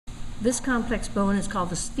This complex bone is called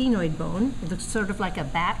the sphenoid bone. It looks sort of like a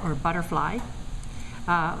bat or a butterfly.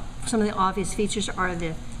 Some of the obvious features are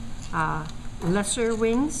the lesser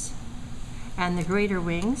wings and the greater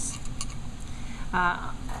wings.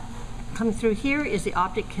 Coming through here is the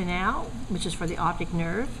optic canal, which is for the optic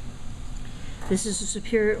nerve. This is the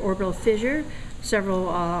superior orbital fissure.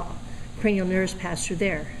 Several cranial nerves pass through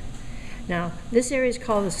there. Now, this area is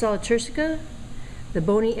called the sella turcica, the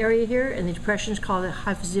bony area here, and the depression is called the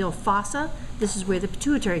hypophyseal fossa. This is where the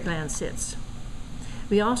pituitary gland sits.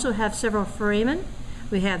 We also have several foramen.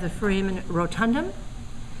 We have the foramen rotundum,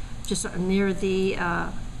 just near the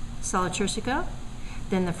sella turcica.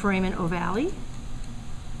 Then the foramen ovale.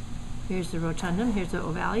 Here's the rotundum, here's the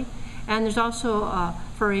ovale. And there's also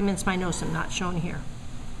foramen spinosum, not shown here.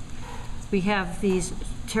 We have these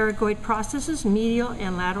pterygoid processes. Medial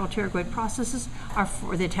and lateral pterygoid processes are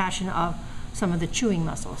for the attachment of some of the chewing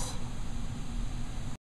muscles.